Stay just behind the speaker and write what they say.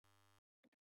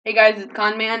Hey guys, it's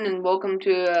Conman, and welcome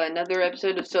to another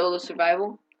episode of Solo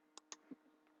Survival.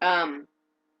 Right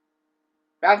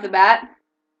off the bat,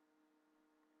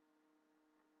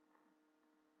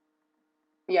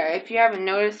 yeah, if you haven't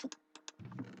noticed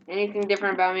anything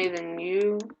different about me, then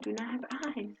you do not have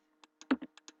eyes.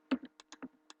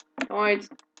 Don't worry, it's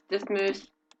this moose.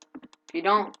 If you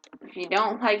don't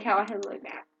like how I look,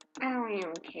 I don't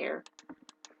even care.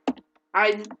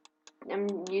 I'm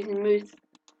using moose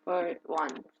for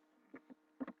one,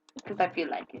 because I feel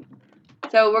like it.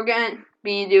 So we're gonna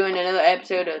be doing another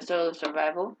episode of Solo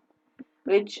Survival,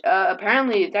 which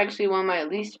apparently is actually one of my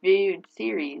least viewed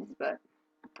series, but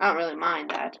I don't really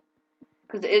mind that,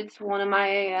 because it's one of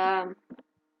my,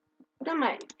 not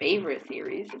my favorite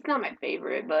series. It's not my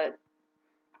favorite, but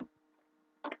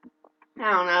I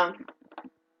don't know.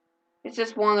 It's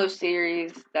just one of those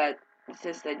series that it's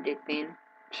just addicting.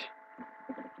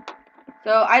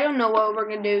 So I don't know what we're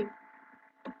gonna do.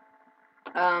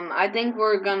 I think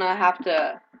we're gonna have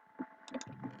to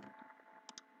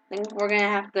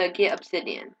get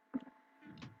obsidian.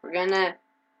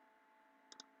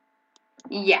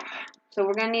 Yeah. So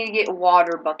we're gonna need to get a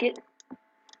water bucket.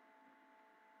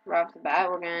 Right off the bat,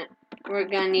 we're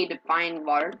gonna need to find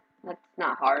water. That's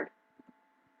not hard.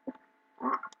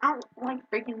 I don't like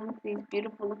breaking into these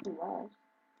beautiful looking walls,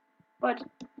 but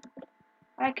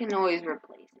I can always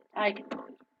replace it. I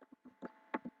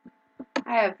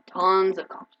have tons of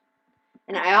coal.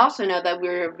 And I also know that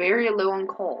we're very low on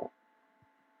coal.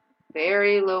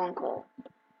 Very low on coal.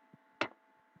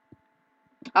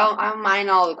 I'll mine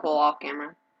all the coal off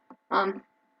camera.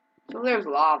 So there's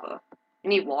lava. I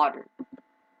need water.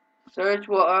 Search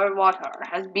for water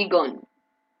has begun.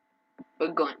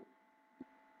 I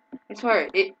swear,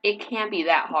 it can't be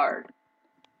that hard.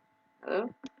 Hello?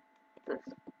 What's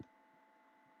this?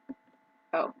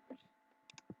 Oh.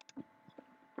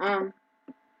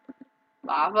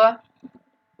 Lava?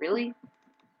 Really?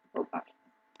 Oh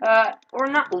gosh. We're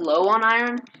not low on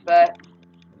iron, but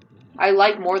I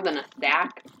like more than a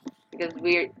stack, because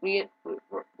we're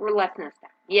less than a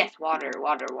stack. Yes, water.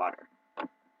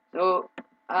 So,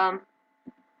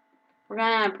 we're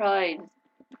gonna probably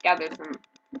gather some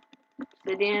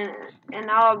obsidian, and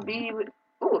I'll be with,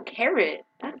 ooh, a carrot.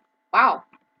 Wow.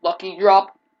 Lucky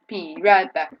drop. Be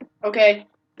right back. Okay,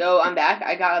 so I'm back.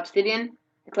 I got obsidian.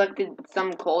 I collected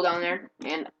some coal down there,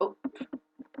 and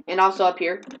also up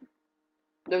here.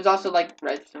 There's also like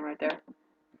redstone right there.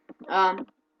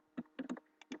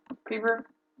 Creepers.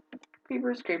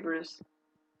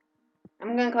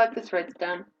 I'm gonna collect this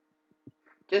redstone.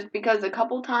 Just because a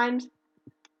couple times,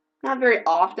 not very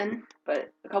often,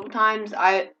 but a couple times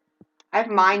I've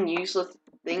mined useless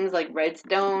things like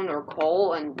redstone or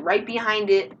coal, and right behind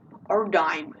it are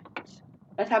diamonds.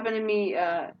 That's happened to me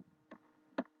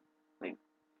like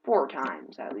 4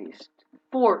 times at least.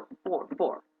 Four.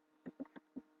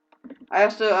 I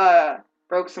also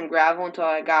broke some gravel until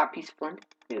I got a piece of flint.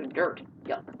 Ew, dirt.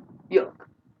 Yuck.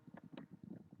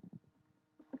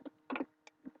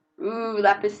 Ooh,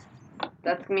 lapis.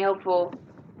 That's gonna be helpful.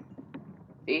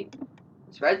 See?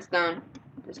 This redstone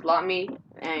just brought me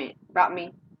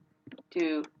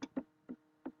to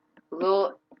a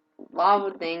little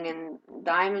lava thing, and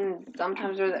diamonds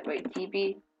sometimes are that way.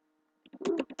 TP.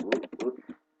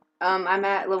 I'm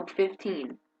at level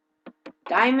 15.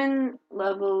 Diamond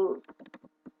level.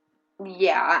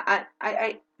 Yeah,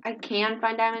 I can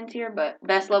find diamonds here, but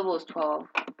best level is 12.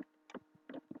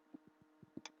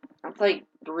 That's like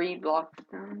 3 blocks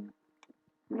down.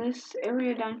 This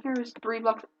area down here is 3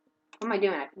 blocks. What am I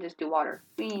doing? I can just do water.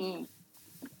 Whee!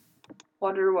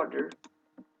 Water.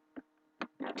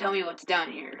 Now tell me what's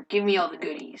down here. Give me all the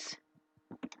goodies.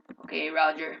 Okay,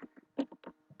 Roger.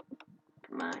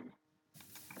 Come on.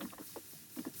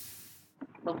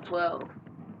 Level 12.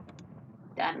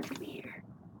 Diamonds clear.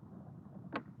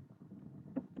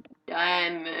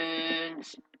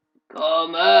 Diamonds,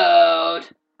 come out.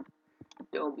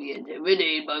 Don't be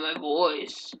intimidated by my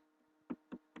voice.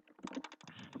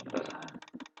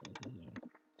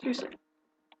 Seriously,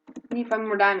 we need 5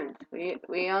 more diamonds.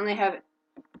 We only have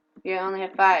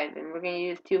 5, and we're gonna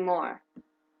use 2 more.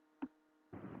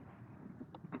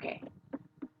 Okay.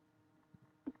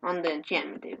 On the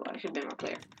enchantment table, I should have been more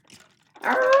clear.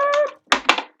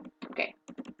 Okay.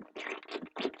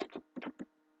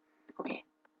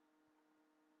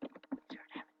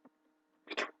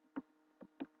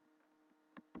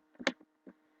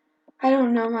 I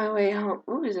don't know my way home.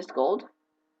 Ooh, is this gold?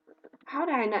 How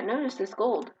did I not notice this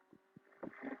gold?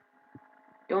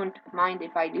 Don't mind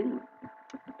if I do.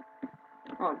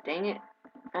 Oh, dang it.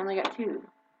 I only got 2.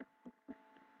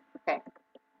 Okay.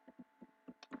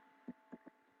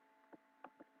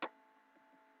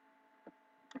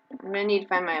 I'm gonna need to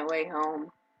find my way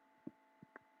home.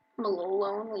 I'm a little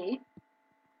lonely.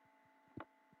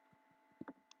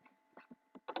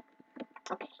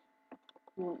 Okay.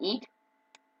 Can you eat?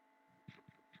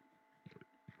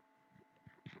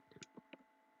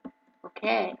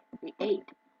 Okay, we ate.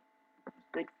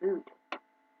 Good food.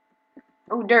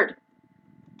 Oh, dirt.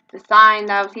 It's a sign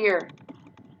that I was here.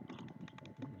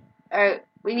 Alright,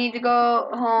 we need to go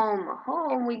home.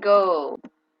 Home we go.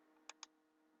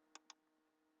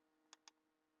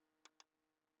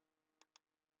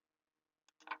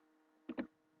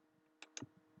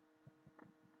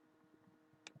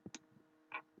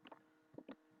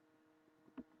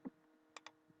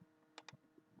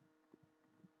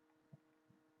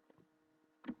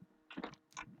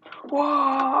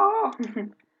 Whoa!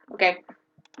 Okay.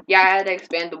 Yeah, I had to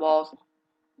expand the walls.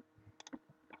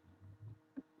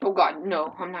 Oh god,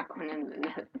 no, I'm not going in the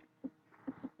nether.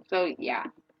 So, yeah.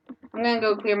 I'm gonna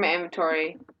go clear my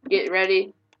inventory. Get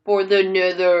ready for the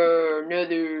nether.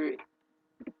 Nether.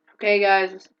 Okay,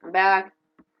 guys, I'm back.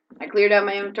 I cleared out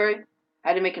my inventory. I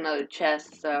had to make another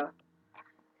chest, so.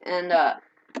 And,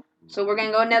 so we're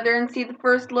gonna go nether and see the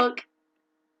first look.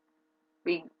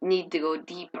 We need to go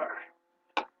deeper.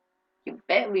 You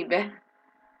bet we bet.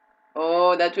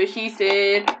 Oh, that's what she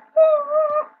said.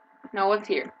 Now, what's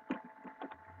here?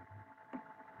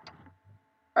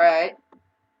 Alright.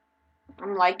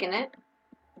 I'm liking it.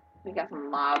 We got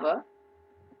some lava.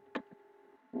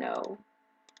 No.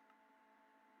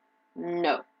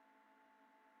 No.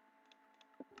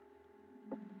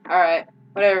 Alright.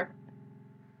 Whatever.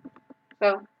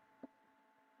 So.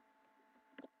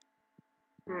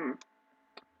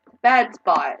 Bad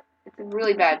spot. It's a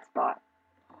really bad spot.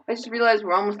 I just realized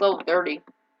we're almost level 30.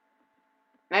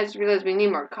 And I just realized we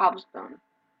need more cobblestone.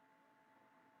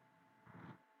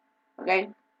 Okay?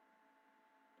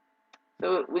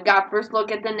 So we got first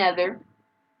look at the nether.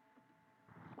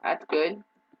 That's good.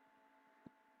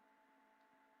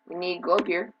 We need to go up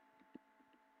here.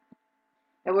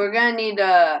 And we're gonna need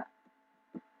to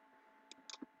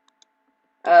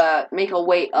make a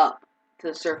way up to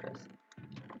the surface.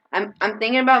 I'm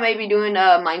thinking about maybe doing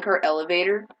a minecart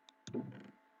elevator.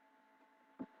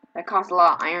 That costs a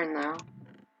lot of iron though.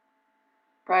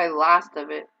 Probably the last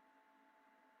of it.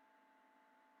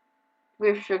 We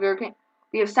have sugar cane.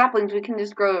 We have saplings. We can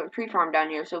just grow a tree farm down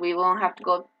here, so we won't have to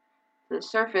go to the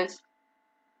surface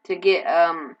to get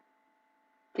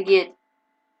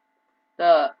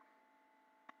the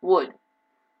wood.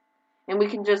 And we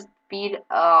can just feed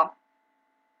I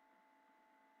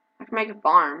can make a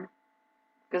farm.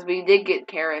 Because we did get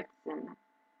carrots and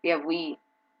we have wheat.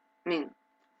 I mean,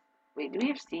 wait, do we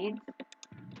have seeds?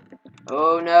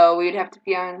 Oh no, we'd have to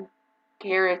be on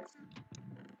carrots.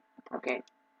 Okay.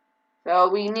 So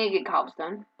we need to get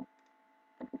cobblestone.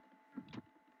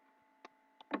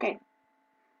 Okay.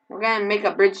 We're gonna make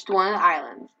a bridge to one of the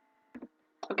islands.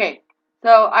 Okay.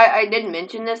 So I did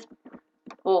mention this.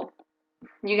 Well,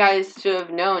 you guys should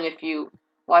have known if you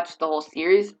watched the whole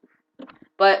series.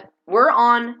 But we're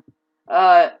on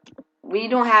we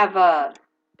don't have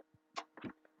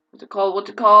what's it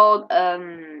called?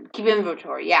 Keep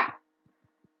inventory, yeah.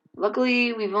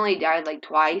 Luckily we've only died like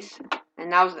twice,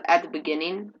 and that was at the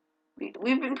beginning.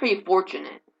 We've been pretty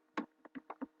fortunate.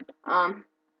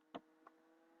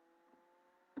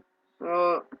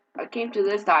 So I came to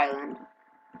this island.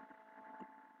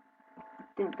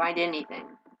 Didn't find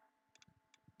anything.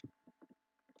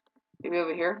 Maybe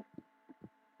over here?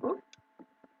 Ooh.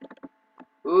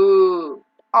 Ooh.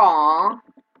 Aww.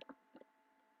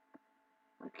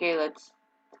 Okay, let's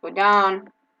go down.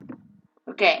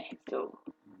 Okay, so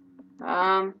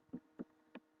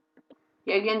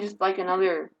yeah, again, just like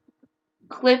another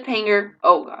cliffhanger.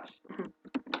 Oh gosh.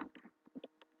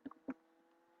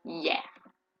 Yeah.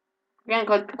 We're gonna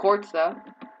collect the quartz though.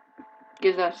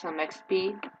 Gives us some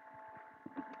XP.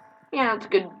 Yeah, it's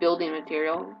good building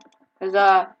material. Cause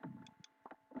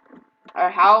our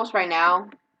house right now,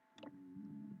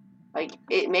 like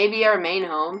it may be our main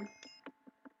home,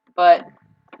 but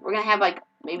we're gonna have like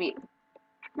maybe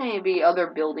other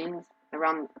buildings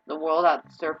around the world at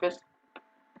the surface.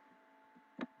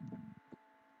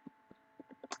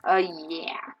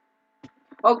 Yeah.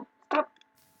 Oh, stop.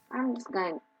 I'm just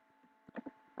gonna.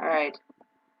 Alright.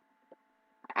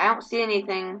 I don't see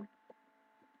anything.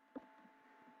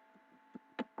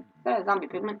 Is that a zombie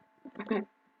pigman? Is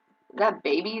that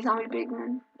baby zombie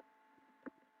pigman?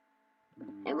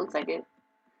 It looks like it.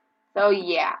 So,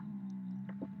 yeah.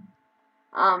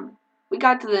 We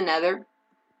got to the nether.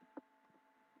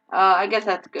 I guess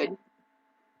that's good.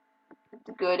 It's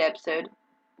a good episode.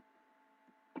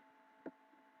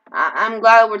 I'm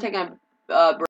glad we're taking a break.